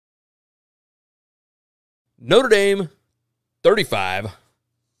Notre Dame 35,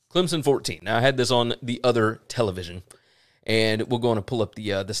 Clemson 14. Now, I had this on the other television, and we're going to pull up the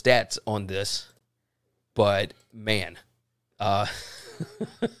stats on this. But, man,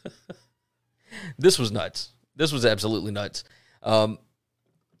 this was nuts. This was absolutely nuts.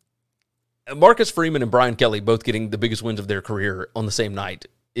 Marcus Freeman and Brian Kelly both getting the biggest wins of their career on the same night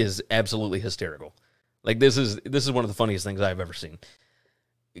is absolutely hysterical. Like, this is one of the funniest things I've ever seen.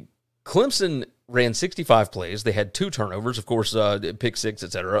 Clemson ran 65 plays. They had 2 turnovers, of course, pick six,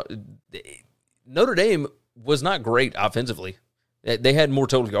 etc. Notre Dame was not great offensively. They had more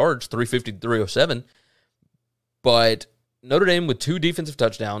total yards, 350 to 307. But Notre Dame with 2 defensive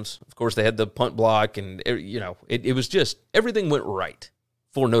touchdowns. Of course, they had the punt block, and it was just everything went right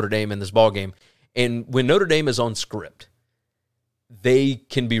for Notre Dame in this ballgame. And when Notre Dame is on script, they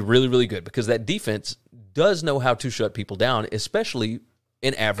can be really, really good because that defense does know how to shut people down, especially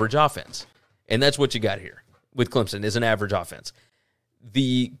an average offense. And that's what you got here with Clemson is an average offense.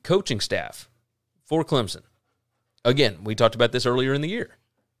 The coaching staff for Clemson, again, we talked about this earlier in the year.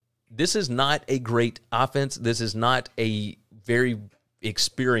 This is not a great offense. This is not a very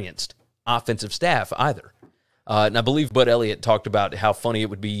experienced offensive staff either. And I believe Bud Elliott talked about how funny it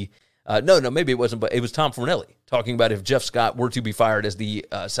would be. Maybe it wasn't, but it was Tom Fornelli talking about if Jeff Scott were to be fired as the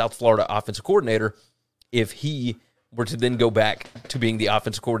South Florida offensive coordinator, if he were to then go back to being the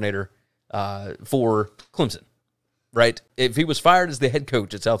offensive coordinator for Clemson, right? If he was fired as the head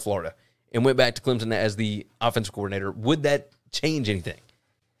coach at South Florida and went back to Clemson as the offensive coordinator, would that change anything?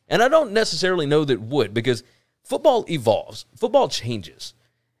 And I don't necessarily know that it would, because football evolves. Football changes.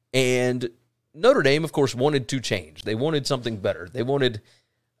 And Notre Dame, of course, wanted to change. They wanted something better. They wanted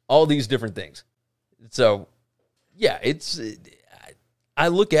all these different things. So, yeah, I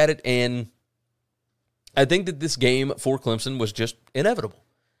look at it and I think that this game for Clemson was just inevitable.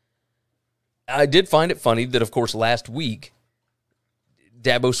 I did find it funny that, of course, last week,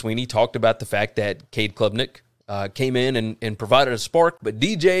 Dabo Swinney talked about the fact that Cade Klubnik came in and provided a spark, but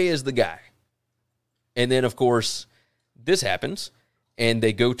DJ is the guy. And then, of course, this happens, and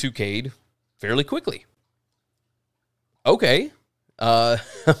they go to Cade fairly quickly. Okay. I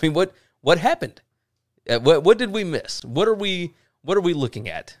mean, what happened? What did we miss? What are we looking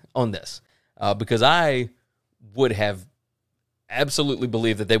at on this? Because I would have absolutely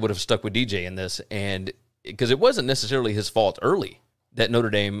believed that they would have stuck with DJ in this, and because it wasn't necessarily his fault early that Notre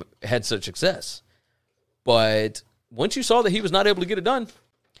Dame had such success. But once you saw that he was not able to get it done,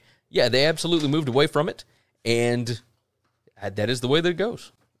 yeah, they absolutely moved away from it, and that is the way that it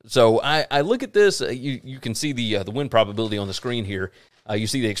goes. So I look at this. You can see the win probability on the screen here. You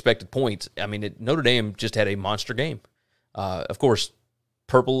see the expected points. I mean, Notre Dame just had a monster game. Of course,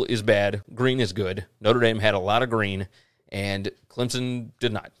 purple is bad. Green is good. Notre Dame had a lot of green, and Clemson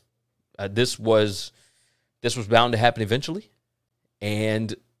did not. This was bound to happen eventually.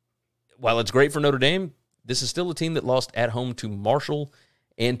 And while it's great for Notre Dame, this is still a team that lost at home to Marshall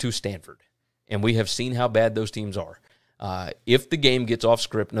and to Stanford. And we have seen how bad those teams are. If the game gets off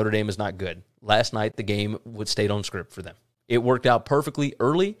script, Notre Dame is not good. Last night, the game stayed on script for them. It worked out perfectly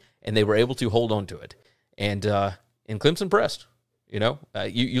early, and they were able to hold on to it. And Clemson pressed.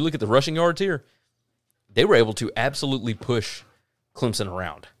 You look at the rushing yards here. They were able to absolutely push Clemson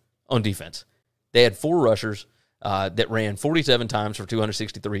around on defense. They had 4 rushers that ran 47 times for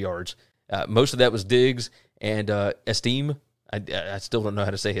 263 yards. Most of that was Diggs and Esteem. I still don't know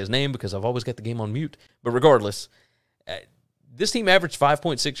how to say his name because I've always got the game on mute. But regardless, this team averaged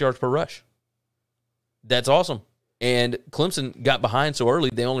 5.6 yards per rush. That's awesome. And Clemson got behind so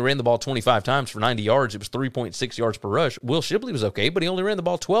early, they only ran the ball 25 times for 90 yards. It was 3.6 yards per rush. Will Shipley was okay, but he only ran the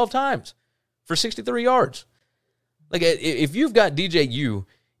ball 12 times for 63 yards. Like, if you've got DJU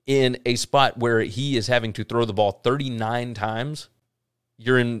in a spot where he is having to throw the ball 39 times,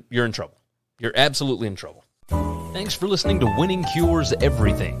 you're in trouble. You're absolutely in trouble. Thanks for listening to Winning Cures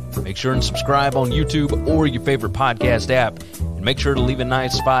Everything. Make sure and subscribe on YouTube or your favorite podcast app, and make sure to leave a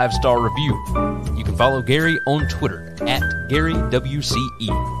nice 5-star review. You can follow Gary on Twitter @GaryWCE,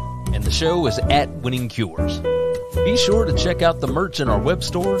 and the show is @Winning Cures. Be sure to check out the merch in our web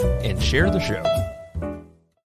store and share the show.